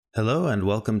Hello and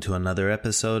welcome to another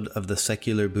episode of the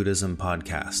Secular Buddhism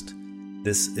Podcast.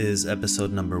 This is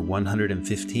episode number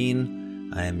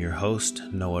 115. I am your host,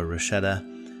 Noah Rasheda,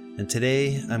 and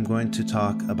today I'm going to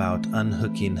talk about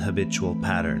unhooking habitual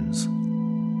patterns.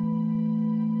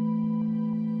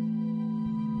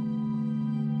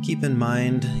 Keep in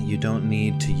mind, you don't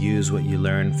need to use what you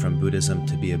learn from Buddhism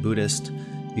to be a Buddhist.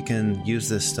 You can use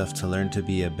this stuff to learn to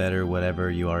be a better whatever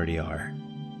you already are.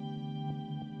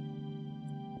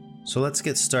 So let's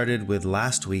get started with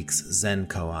last week's Zen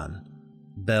koan,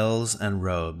 Bells and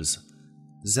Robes.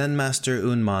 Zen Master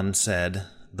Unman said,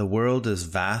 "The world is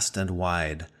vast and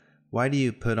wide. Why do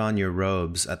you put on your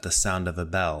robes at the sound of a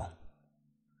bell?"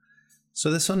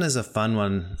 So this one is a fun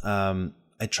one.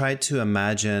 I tried to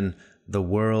imagine the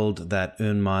world that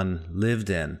Unman lived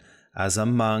in. As a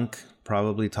monk,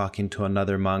 probably talking to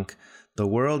another monk, the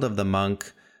world of the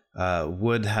monk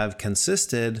would have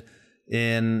consisted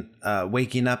in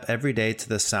waking up every day to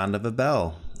the sound of a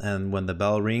bell. And when the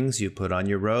bell rings, you put on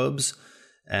your robes,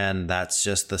 and that's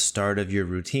just the start of your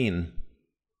routine.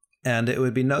 And it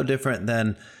would be no different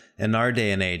than in our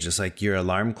day and age. It's like your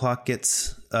alarm clock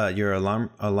goes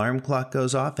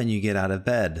off and you get out of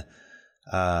bed.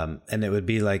 And it would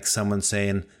be like someone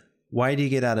saying, "Why do you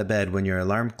get out of bed when your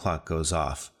alarm clock goes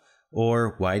off?"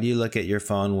 Or "Why do you look at your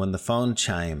phone when the phone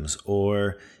chimes?"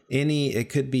 Or it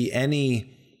could be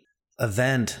any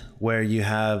event where you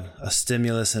have a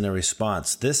stimulus and a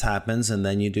response. This happens and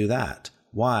then you do that.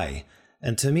 Why?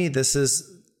 And to me, this is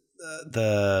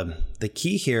the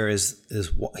key here is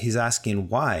he's asking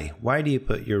why. Why do you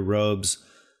put your robes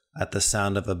at the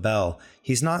sound of a bell?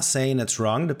 He's not saying it's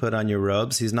wrong to put on your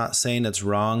robes. He's not saying it's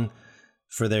wrong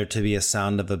for there to be a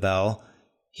sound of a bell.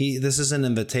 This is an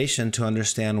invitation to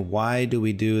understand, why do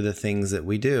we do the things that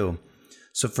we do?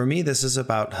 So for me, this is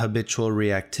about habitual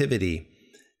reactivity.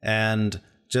 And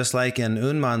just like in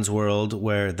Unman's world,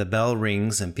 where the bell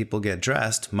rings and people get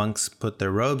dressed, monks put their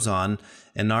robes on.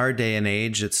 In our day and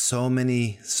age, it's so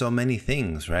many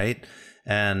things, right?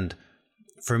 And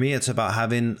for me, it's about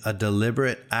having a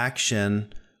deliberate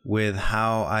action with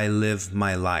how I live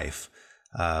my life.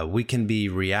 We can be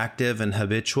reactive and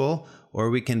habitual,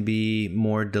 or we can be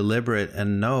more deliberate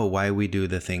and know why we do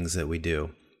the things that we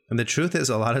do. And the truth is,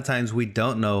 a lot of times we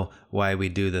don't know why we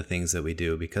do the things that we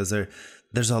do, because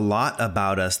there's a lot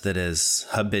about us that is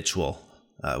habitual.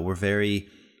 We're very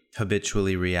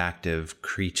habitually reactive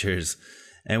creatures,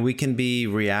 and we can be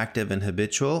reactive and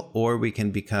habitual, or we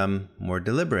can become more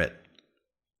deliberate.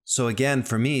 So again,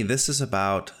 for me, this is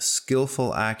about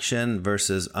skillful action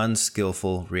versus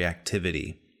unskillful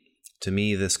reactivity. To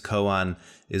me, this koan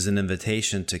is an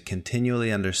invitation to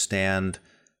continually understand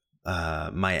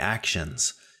my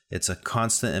actions. It's a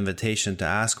constant invitation to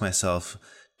ask myself,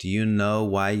 do you know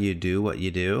why you do what you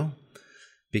do?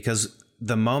 Because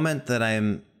the moment that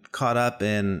I'm caught up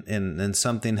in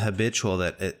something habitual,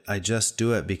 that I just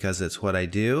do it because it's what I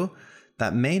do,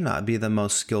 that may not be the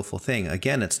most skillful thing.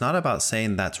 Again, it's not about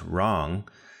saying that's wrong.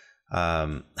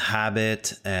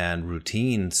 Habit and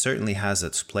routine certainly has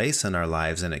its place in our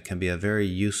lives, and it can be a very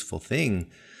useful thing.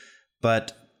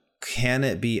 But can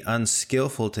it be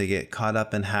unskillful to get caught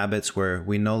up in habits where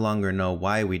we no longer know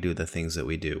why we do the things that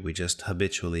we do? We just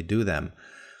habitually do them.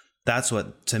 That's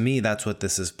what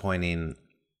this is pointing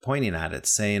at.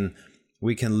 It's saying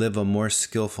we can live a more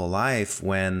skillful life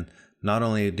when not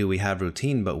only do we have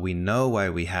routine, but we know why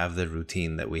we have the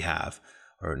routine that we have.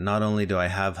 Or not only do I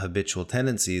have habitual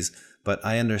tendencies, but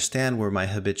I understand where my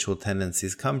habitual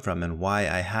tendencies come from and why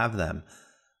I have them.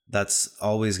 That's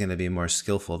always going to be more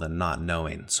skillful than not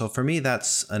knowing. So for me,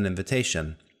 that's an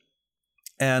invitation.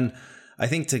 And I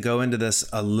think to go into this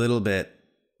a little bit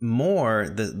more,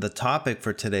 the topic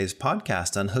for today's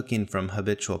podcast, unhooking from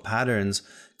habitual patterns,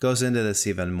 goes into this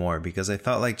even more, because I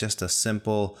felt like just a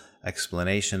simple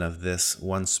explanation of this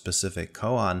one specific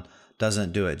koan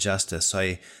doesn't do it justice.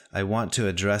 So I want to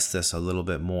address this a little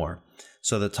bit more.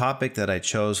 So the topic that I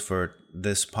chose for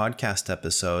this podcast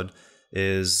episode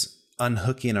is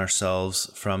unhooking ourselves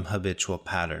from habitual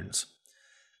patterns.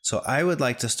 So I would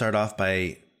like to start off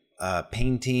by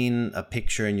painting a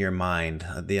picture in your mind.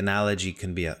 The analogy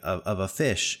can be of a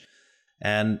fish.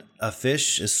 And a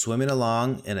fish is swimming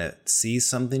along and it sees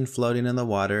something floating in the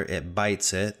water. It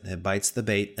bites the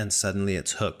bait, and suddenly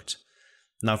it's hooked.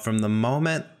 Now, from the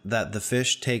moment that the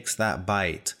fish takes that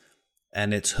bite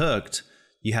and it's hooked,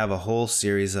 you have a whole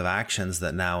series of actions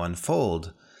that now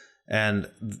unfold. And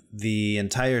the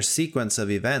entire sequence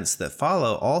of events that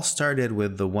follow all started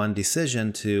with the one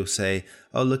decision to say,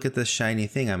 oh, look at this shiny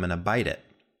thing, I'm going to bite it.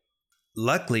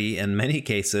 Luckily, in many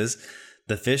cases,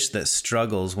 the fish that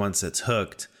struggles once it's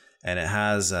hooked and it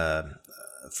has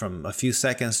from a few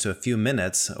seconds to a few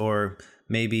minutes, or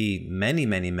maybe many,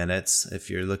 many minutes, if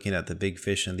you're looking at the big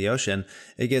fish in the ocean,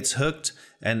 it gets hooked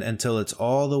and until it's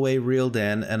all the way reeled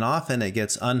in, and often it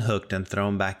gets unhooked and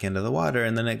thrown back into the water,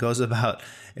 and then it goes about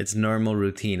its normal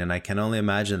routine. And I can only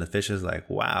imagine the fish is like,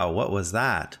 wow, what was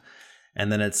that?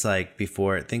 And then it's like,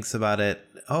 before it thinks about it,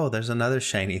 oh, there's another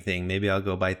shiny thing, maybe I'll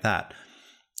go bite that.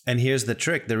 And here's the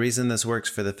trick. The reason this works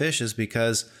for the fish is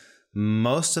because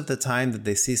most of the time that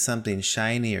they see something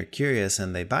shiny or curious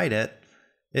and they bite it,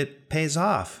 it pays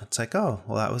off. It's like, oh,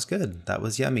 well, that was good. That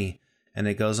was yummy. And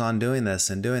it goes on doing this.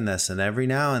 And every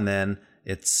now and then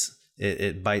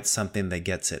it bites something that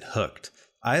gets it hooked.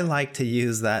 I like to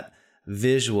use that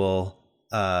visual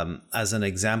as an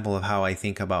example of how I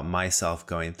think about myself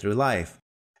going through life.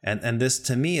 And this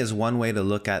to me is one way to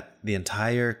look at the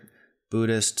entire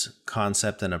Buddhist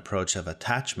concept and approach of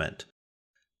attachment.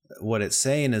 What it's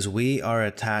saying is we are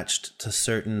attached to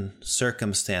certain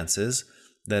circumstances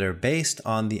that are based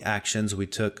on the actions we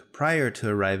took prior to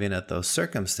arriving at those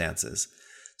circumstances.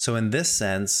 So in this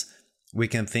sense, we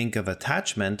can think of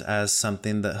attachment as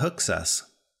something that hooks us.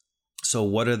 So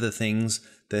what are the things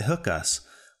that hook us?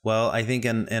 Well, I think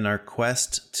in our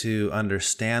quest to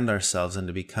understand ourselves and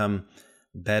to become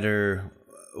better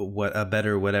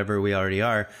whatever we already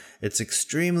are, it's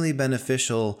extremely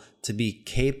beneficial to be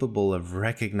capable of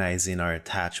recognizing our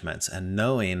attachments and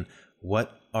knowing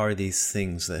what are these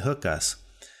things that hook us.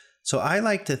 So I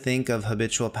like to think of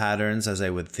habitual patterns as I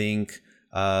would think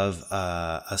of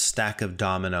a stack of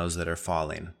dominoes that are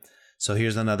falling. So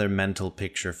here's another mental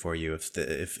picture for you.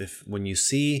 If when you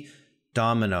see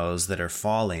dominoes that are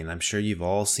falling, I'm sure you've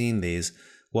all seen these.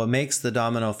 What makes the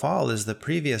domino fall is the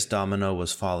previous domino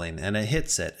was falling and it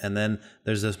hits it. And then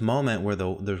there's this moment where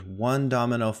there's one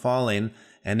domino falling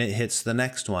and it hits the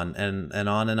next one, and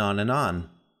on and on and on.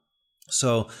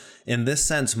 So in this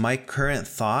sense, my current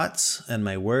thoughts and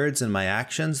my words and my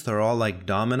actions, they're all like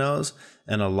dominoes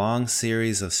and a long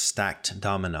series of stacked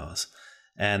dominoes.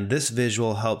 And this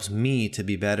visual helps me to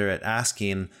be better at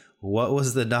asking, what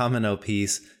was the domino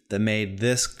piece that made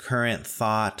this current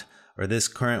thought or this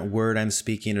current word I'm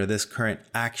speaking or this current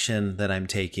action that I'm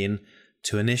taking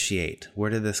to initiate?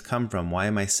 Where did this come from? Why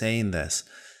am I saying this?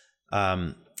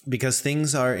 Because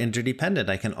things are interdependent.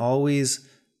 I can always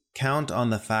count on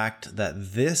the fact that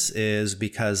this is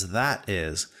because that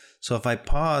is. So if I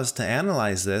pause to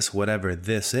analyze this, whatever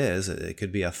this is, it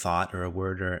could be a thought or a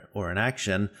word or an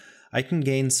action, I can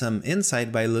gain some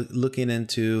insight by looking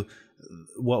into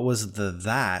what was the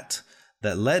that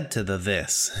led to the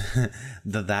this,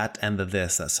 the that and the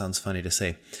this. That sounds funny to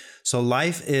say. So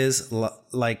life is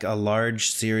like a large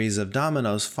series of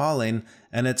dominoes falling,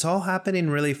 and it's all happening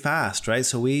really fast, right?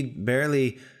 So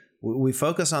we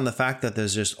focus on the fact that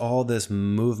there's just all this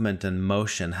movement and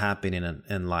motion happening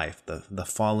in life. The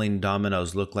falling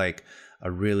dominoes look like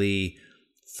a really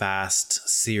fast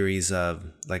series of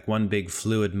like one big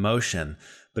fluid motion.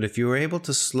 But if you were able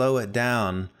to slow it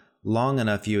down long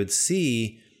enough, you would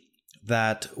see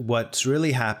that what's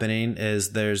really happening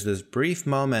is there's this brief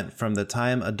moment from the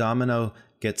time a domino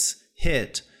gets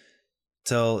hit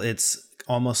till it's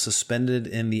almost suspended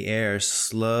in the air,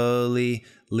 slowly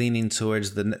leaning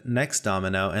towards the next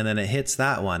domino, and then it hits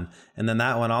that one. And then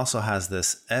that one also has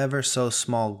this ever so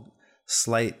small,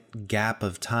 slight gap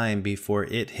of time before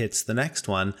it hits the next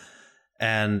one.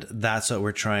 And that's what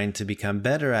we're trying to become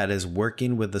better at, is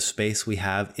working with the space we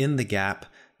have in the gap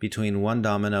between one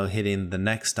domino hitting the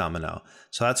next domino.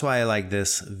 So that's why I like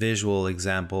this visual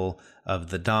example of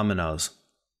the dominoes.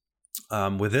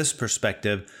 With this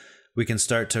perspective, we can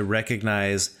start to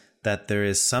recognize that there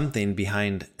is something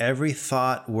behind every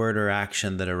thought, word, or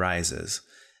action that arises.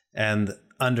 And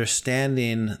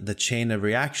understanding the chain of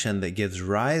reaction that gives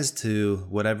rise to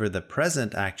whatever the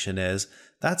present action is,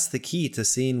 that's the key to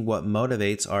seeing what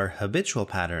motivates our habitual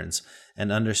patterns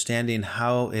and understanding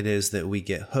how it is that we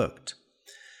get hooked.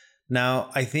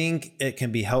 Now, I think it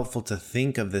can be helpful to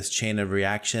think of this chain of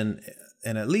reaction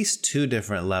in at least two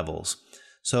different levels.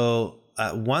 So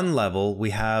at one level, we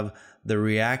have the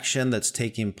reaction that's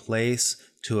taking place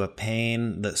to a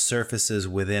pain that surfaces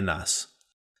within us.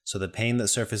 So the pain that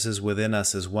surfaces within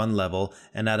us is one level.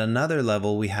 And at another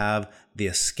level, we have the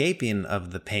escaping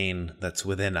of the pain that's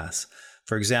within us.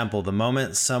 For example, the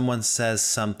moment someone says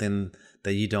something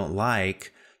that you don't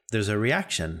like, there's a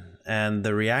reaction. And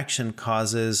the reaction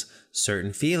causes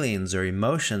certain feelings or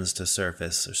emotions to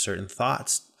surface or certain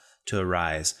thoughts to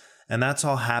arise. And that's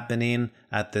all happening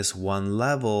at this one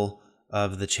level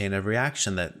of the chain of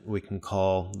reaction that we can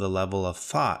call the level of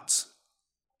thoughts.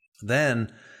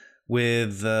 Then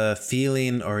with the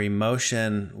feeling or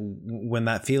emotion, when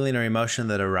that feeling or emotion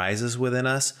that arises within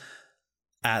us,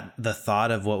 at the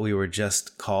thought of what we were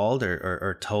just called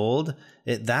or told,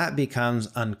 that becomes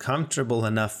uncomfortable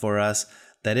enough for us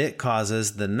that it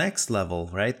causes the next level,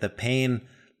 right? The pain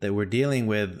that we're dealing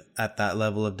with at that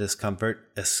level of discomfort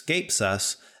escapes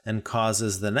us and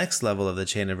causes the next level of the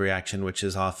chain of reaction, which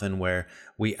is often where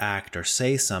we act or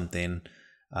say something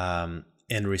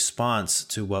in response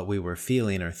to what we were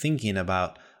feeling or thinking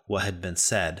about what had been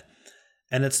said.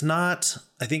 And it's not,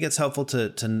 I think it's helpful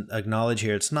to acknowledge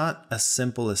here, it's not as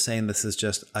simple as saying this is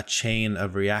just a chain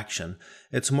of reaction.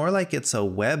 It's more like it's a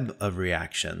web of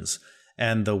reactions.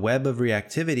 And the web of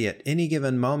reactivity at any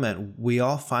given moment, we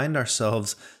all find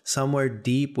ourselves somewhere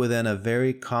deep within a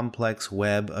very complex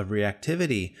web of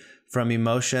reactivity from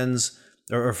emotions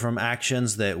or from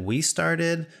actions that we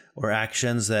started or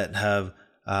actions that have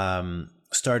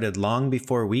started long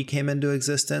before we came into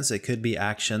existence. It could be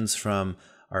actions from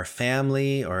our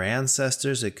family or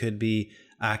ancestors. It could be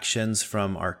actions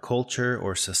from our culture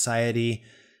or society,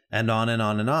 and on and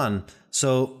on and on.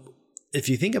 So if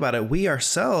you think about it, we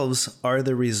ourselves are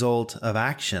the result of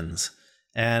actions,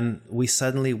 and we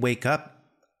suddenly wake up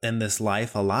in this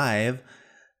life alive,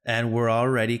 and we're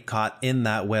already caught in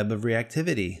that web of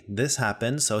reactivity. This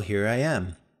happened, so here I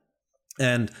am.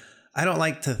 And I don't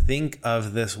like to think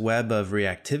of this web of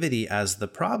reactivity as the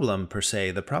problem per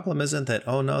se. The problem isn't that,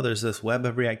 oh no, there's this web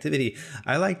of reactivity.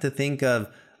 I like to think of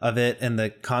it in the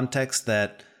context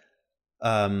that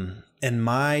in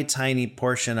my tiny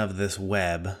portion of this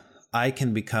web, I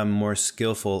can become more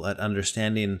skillful at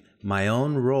understanding my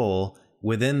own role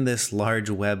within this large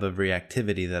web of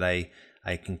reactivity that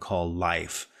I can call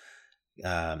life.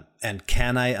 And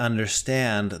can I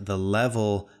understand the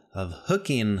level of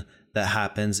hooking that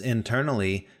happens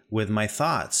internally with my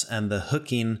thoughts and the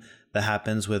hooking that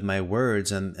happens with my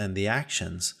words and the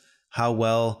actions? How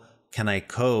well can I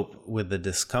cope with the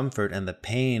discomfort and the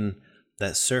pain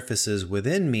that surfaces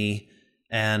within me?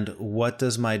 And what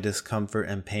does my discomfort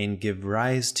and pain give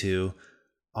rise to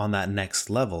on that next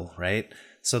level, right?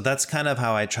 So that's kind of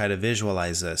how I try to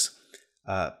visualize this.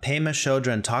 Pema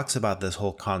Chodron talks about this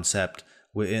whole concept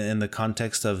in the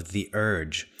context of the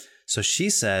urge. So she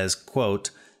says,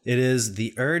 quote, "It is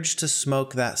the urge to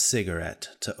smoke that cigarette,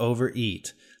 to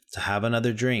overeat, to have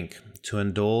another drink, to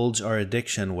indulge our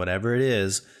addiction, whatever it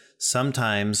is.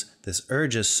 Sometimes this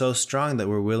urge is so strong that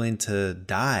we're willing to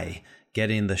die,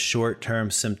 getting the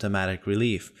short-term symptomatic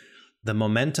relief. The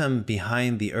momentum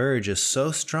behind the urge is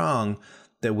so strong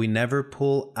that we never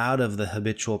pull out of the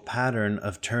habitual pattern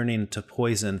of turning to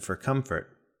poison for comfort.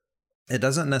 It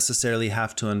doesn't necessarily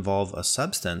have to involve a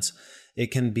substance.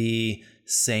 It can be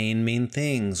saying mean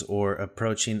things or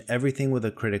approaching everything with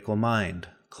a critical mind."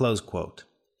 Close quote.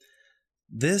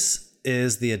 This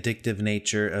is the addictive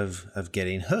nature of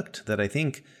getting hooked that I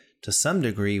think to some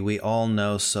degree we all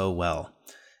know so well.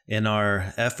 In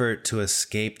our effort to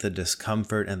escape the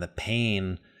discomfort and the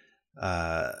pain,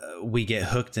 we get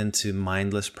hooked into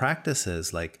mindless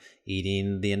practices like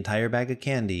eating the entire bag of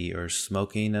candy or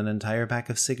smoking an entire pack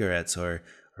of cigarettes or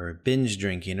binge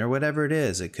drinking or whatever it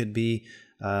is. It could be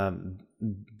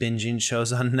binging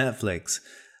shows on Netflix.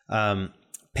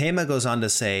 Pema goes on to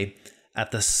say,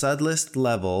 at the subtlest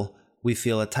level, we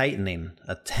feel a tightening,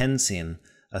 a tensing,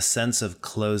 a sense of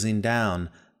closing down.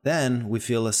 Then we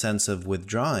feel a sense of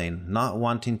withdrawing, not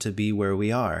wanting to be where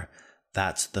we are.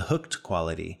 That's the hooked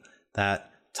quality.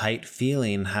 That tight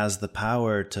feeling has the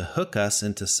power to hook us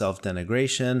into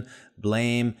self-denigration,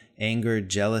 blame, anger,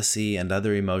 jealousy, and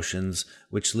other emotions,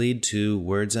 which lead to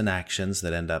words and actions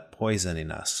that end up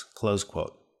poisoning us. Close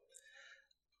quote.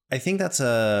 I think that's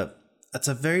a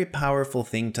very powerful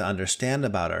thing to understand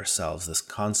about ourselves, this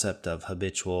concept of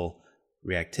habitual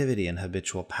reactivity and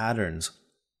habitual patterns.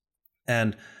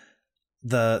 And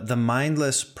the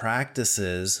mindless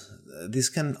practices, these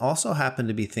can also happen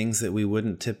to be things that we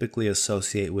wouldn't typically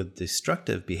associate with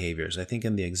destructive behaviors. I think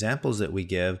in the examples that we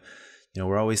give,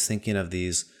 we're always thinking of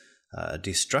these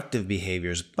destructive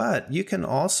behaviors, but you can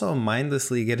also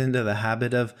mindlessly get into the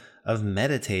habit of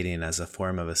meditating as a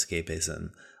form of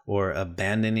escapism, or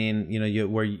abandoning,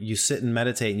 where you sit and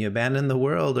meditate and you abandon the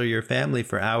world or your family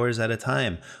for hours at a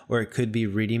time. Or it could be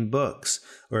reading books,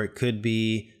 or it could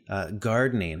be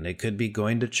gardening. It could be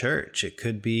going to church. It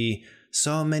could be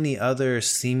so many other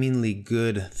seemingly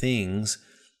good things,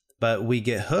 but we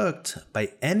get hooked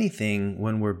by anything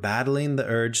when we're battling the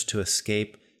urge to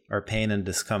escape our pain and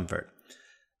discomfort.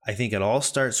 I think it all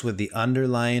starts with the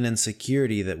underlying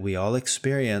insecurity that we all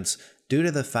experience due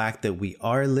to the fact that we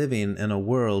are living in a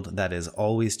world that is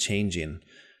always changing.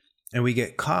 And we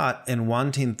get caught in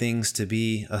wanting things to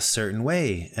be a certain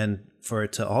way and for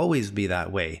it to always be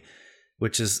that way,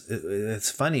 which is,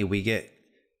 it's funny, we get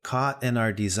caught in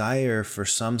our desire for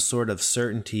some sort of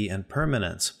certainty and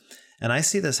permanence. And I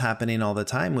see this happening all the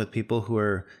time with people who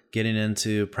are getting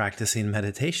into practicing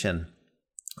meditation.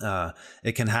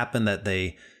 It can happen that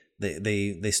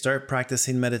they start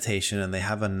practicing meditation and they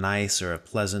have a nice or a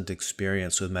pleasant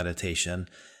experience with meditation.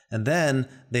 And then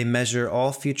they measure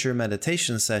all future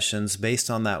meditation sessions based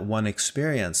on that one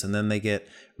experience. And then they get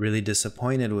really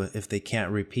disappointed if they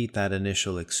can't repeat that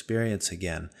initial experience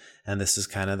again. And this is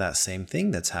kind of that same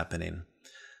thing that's happening.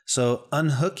 So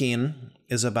unhooking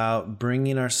is about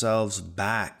bringing ourselves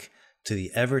back to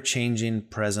the ever-changing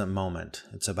present moment.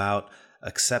 It's about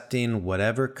accepting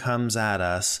whatever comes at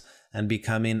us and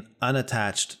becoming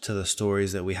unattached to the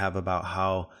stories that we have about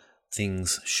how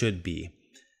things should be.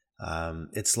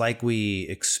 It's like we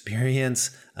experience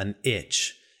an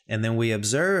itch, and then we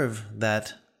observe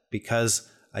that because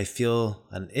I feel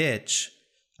an itch,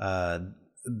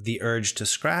 the urge to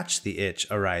scratch the itch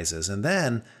arises. And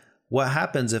then what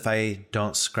happens if I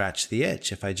don't scratch the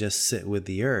itch, if I just sit with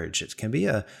the urge? It can be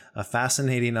a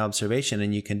fascinating observation,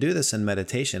 and you can do this in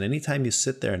meditation. Anytime you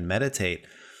sit there and meditate,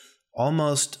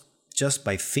 almost just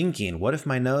by thinking, what if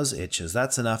my nose itches?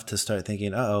 That's enough to start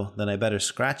thinking, then I better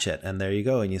scratch it. And there you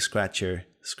go, and you scratch your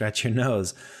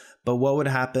nose. But what would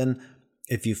happen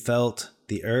if you felt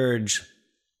the urge,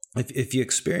 if you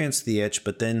experienced the itch,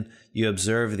 but then you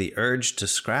observe the urge to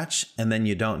scratch and then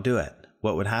you don't do it?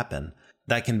 What would happen?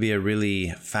 That can be a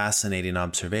really fascinating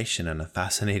observation and a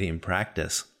fascinating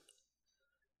practice.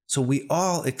 So we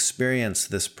all experience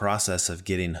this process of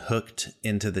getting hooked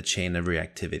into the chain of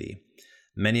reactivity.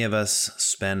 Many of us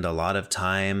spend a lot of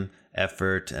time,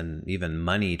 effort, and even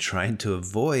money trying to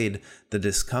avoid the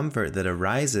discomfort that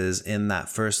arises in that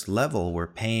first level where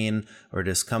pain or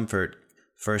discomfort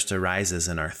first arises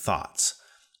in our thoughts.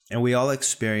 And we all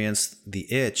experience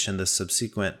the itch and the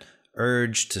subsequent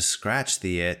urge to scratch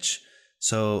the itch.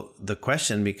 So the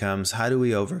question becomes, how do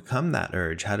we overcome that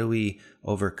urge? How do we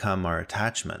overcome our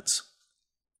attachments?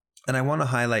 And I want to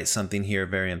highlight something here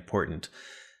very important.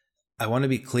 I want to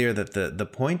be clear that the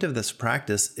point of this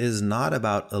practice is not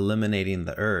about eliminating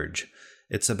the urge.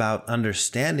 It's about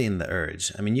understanding the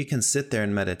urge. I mean, you can sit there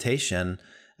in meditation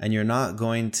and you're not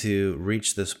going to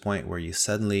reach this point where you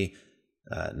suddenly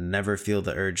never feel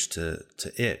the urge to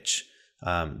itch.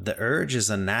 The urge is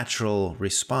a natural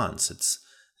response. It's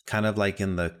kind of like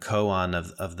in the koan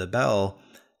of the bell.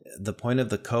 The point of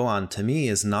the koan to me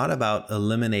is not about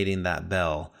eliminating that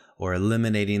bell or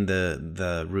eliminating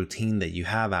the routine that you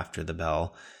have after the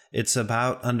bell. It's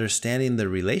about understanding the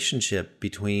relationship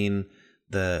between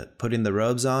the putting the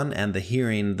robes on and the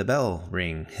hearing the bell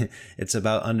ring. It's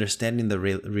about understanding the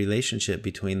relationship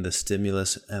between the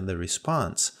stimulus and the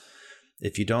response.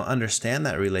 If you don't understand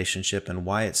that relationship and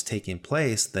why it's taking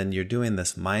place, then you're doing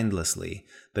this mindlessly.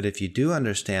 But if you do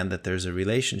understand that there's a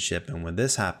relationship, and when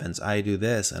this happens, I do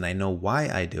this, and I know why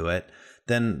I do it,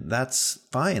 then that's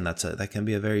fine. That can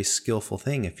be a very skillful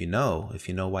thing if you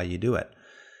know why you do it.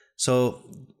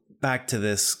 So back to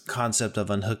this concept of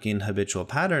unhooking habitual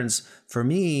patterns, for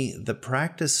me, the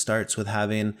practice starts with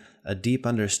having a deep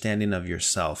understanding of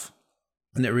yourself.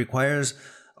 And it requires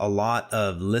a lot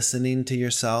of listening to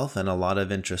yourself and a lot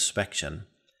of introspection.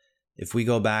 If we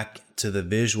go back to the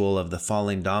visual of the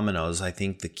falling dominoes, I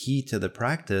think the key to the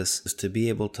practice is to be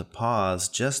able to pause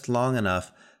just long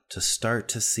enough to start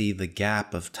to see the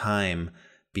gap of time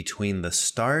between the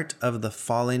start of the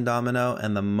falling domino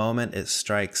and the moment it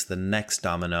strikes the next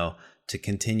domino to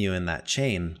continue in that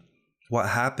chain. What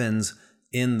happens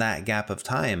in that gap of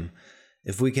time?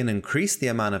 If we can increase the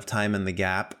amount of time in the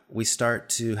gap, we start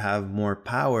to have more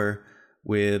power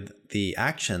with the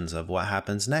actions of what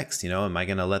happens next. Am I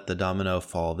going to let the domino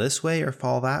fall this way or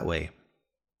fall that way?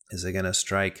 Is it going to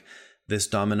strike this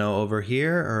domino over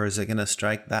here, or is it going to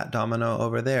strike that domino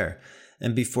over there?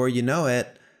 And before you know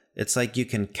it, it's like you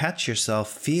can catch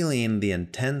yourself feeling the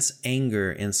intense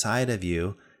anger inside of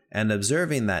you and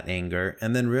observing that anger,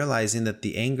 and then realizing that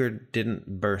the anger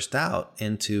didn't burst out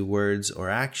into words or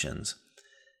actions.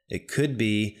 It could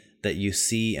be that you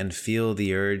see and feel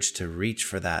the urge to reach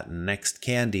for that next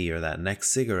candy or that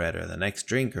next cigarette or the next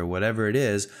drink or whatever it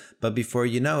is, but before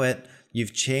you know it,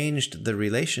 you've changed the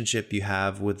relationship you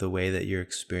have with the way that you're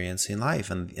experiencing life.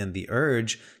 And the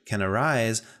urge can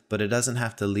arise, but it doesn't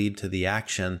have to lead to the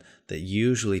action that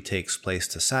usually takes place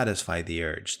to satisfy the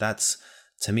urge.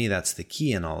 To me, that's the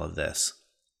key in all of this.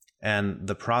 And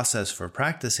the process for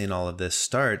practicing all of this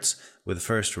starts with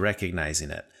first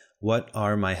recognizing it. What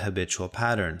are my habitual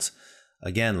patterns?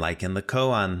 Again, like in the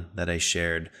koan that I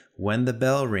shared, when the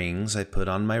bell rings, I put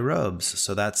on my robes.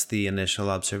 So that's the initial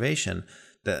observation.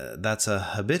 That's a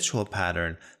habitual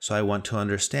pattern. So I want to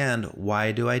understand,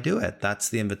 why do I do it? That's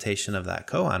the invitation of that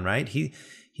koan, right?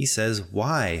 He says,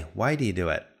 why? Why do you do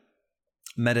it?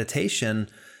 Meditation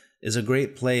is a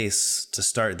great place to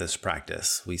start this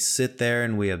practice. We sit there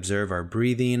and we observe our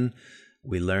breathing.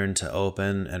 We learn to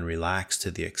open and relax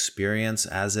to the experience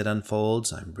as it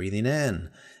unfolds. I'm breathing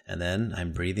in, and then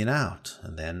I'm breathing out,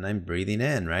 and then I'm breathing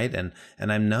in, right? And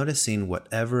I'm noticing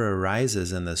whatever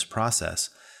arises in this process.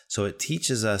 So it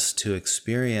teaches us to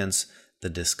experience the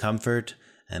discomfort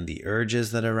and the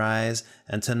urges that arise,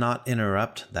 and to not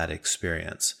interrupt that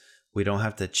experience. We don't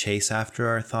have to chase after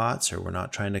our thoughts, or we're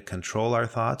not trying to control our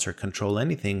thoughts or control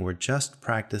anything. We're just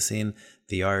practicing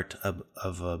the art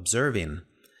of observing.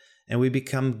 And we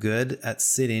become good at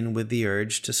sitting with the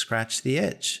urge to scratch the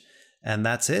itch. And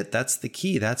that's it. That's the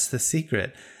key. That's the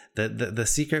secret. The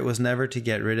secret was never to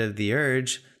get rid of the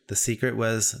urge. The secret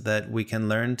was that we can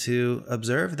learn to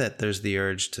observe that there's the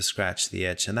urge to scratch the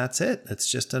itch. And that's it.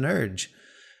 It's just an urge.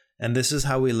 And this is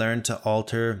how we learn to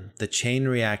alter the chain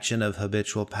reaction of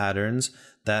habitual patterns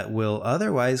that will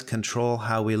otherwise control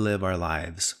how we live our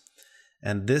lives.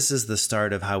 And this is the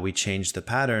start of how we change the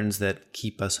patterns that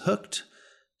keep us hooked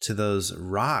to those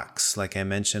rocks, like I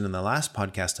mentioned in the last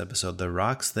podcast episode, the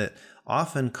rocks that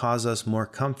often cause us more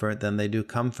comfort than they do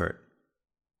comfort.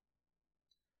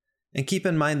 And keep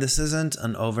in mind, this isn't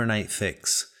an overnight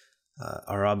fix.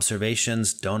 Our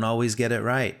observations don't always get it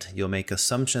right. You'll make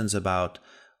assumptions about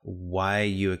why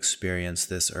you experience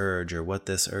this urge or what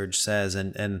this urge says,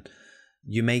 and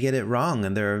you may get it wrong.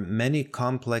 And there are many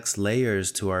complex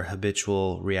layers to our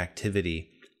habitual reactivity,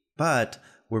 but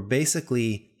we're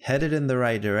basically headed in the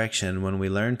right direction when we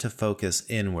learn to focus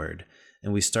inward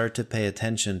and we start to pay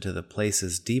attention to the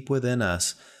places deep within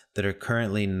us that are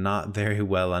currently not very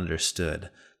well understood,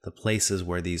 the places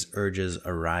where these urges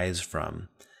arise from.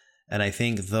 And I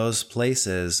think those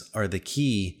places are the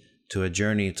key to a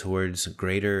journey towards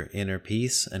greater inner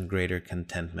peace and greater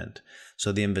contentment.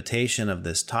 So the invitation of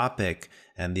this topic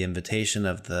and the invitation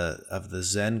of the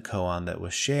Zen koan that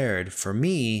was shared, for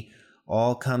me,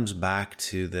 all comes back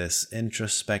to this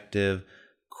introspective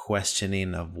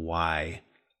questioning of why.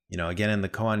 Again, in the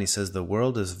koan, he says, the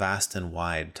world is vast and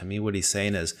wide. To me, what he's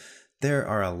saying is, there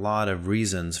are a lot of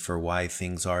reasons for why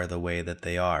things are the way that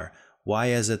they are. Why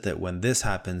is it that when this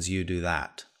happens, you do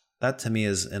that? That to me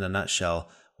is, in a nutshell,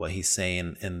 what he's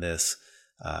saying in this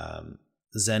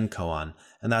Zen koan.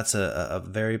 And that's a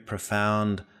very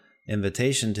profound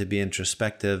invitation to be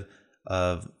introspective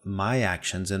of my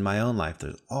actions in my own life.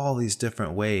 There's all these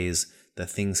different ways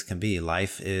that things can be.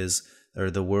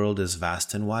 The world is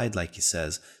vast and wide, like he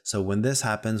says. So when this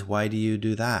happens, why do you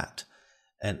do that?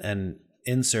 And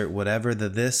insert whatever the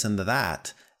this and the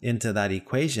that into that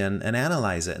equation and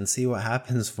analyze it and see what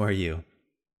happens for you.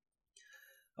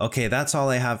 Okay, that's all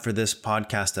I have for this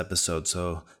podcast episode.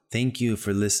 So thank you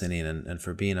for listening and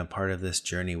for being a part of this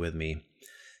journey with me.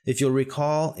 If you'll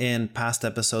recall, in past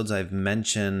episodes, I've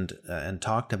mentioned and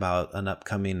talked about an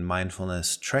upcoming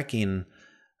mindfulness trekking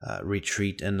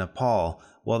retreat in Nepal.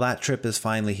 Well, that trip is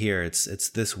finally here. It's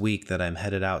this week that I'm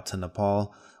headed out to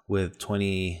Nepal with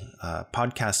 20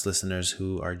 podcast listeners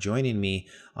who are joining me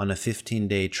on a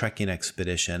 15-day trekking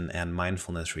expedition and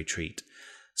mindfulness retreat.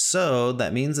 So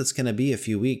that means it's going to be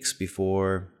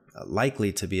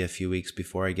likely to be a few weeks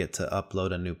before I get to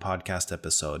upload a new podcast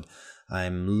episode.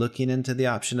 I'm looking into the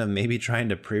option of maybe trying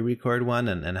to pre-record one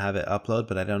and have it upload,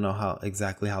 but I don't know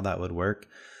exactly how that would work.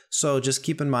 So just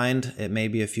keep in mind, it may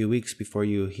be a few weeks before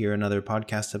you hear another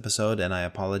podcast episode, and I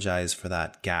apologize for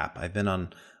that gap. I've been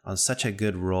on such a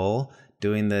good roll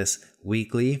doing this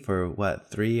weekly for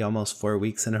 3, almost 4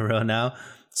 weeks in a row now.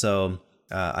 So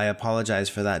I apologize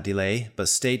for that delay, but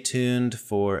stay tuned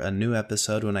for a new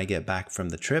episode when I get back from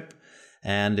the trip.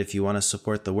 And if you want to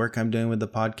support the work I'm doing with the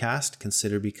podcast,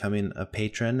 consider becoming a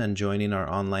patron and joining our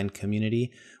online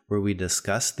community where we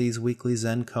discuss these weekly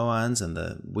Zen koans and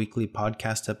the weekly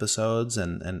podcast episodes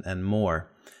and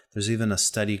more. There's even a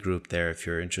study group there if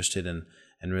you're interested in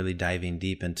really diving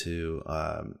deep into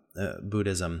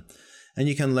Buddhism. And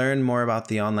you can learn more about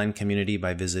the online community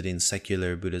by visiting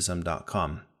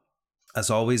secularbuddhism.com. As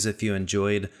always, if you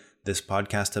enjoyed this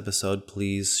podcast episode,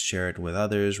 please share it with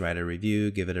others, write a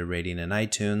review, give it a rating in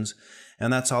iTunes.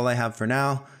 And that's all I have for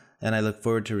now. And I look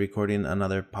forward to recording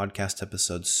another podcast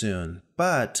episode soon.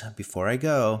 But before I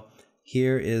go,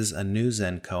 here is a new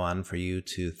Zen koan for you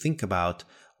to think about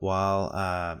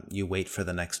while you wait for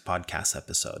the next podcast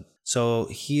episode. So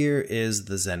here is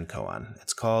the Zen koan.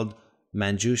 It's called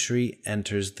Manjushri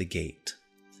Enters the Gate.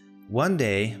 One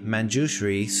day,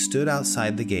 Manjushri stood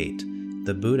outside the gate.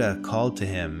 The Buddha called to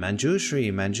him,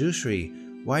 "Manjushri,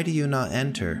 Manjushri, why do you not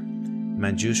enter?"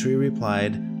 Manjushri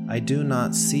replied, I do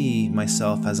not see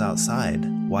myself as outside.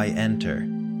 Why enter?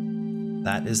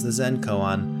 That is the Zen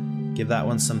koan. Give that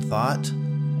one some thought,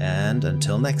 and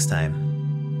until next time.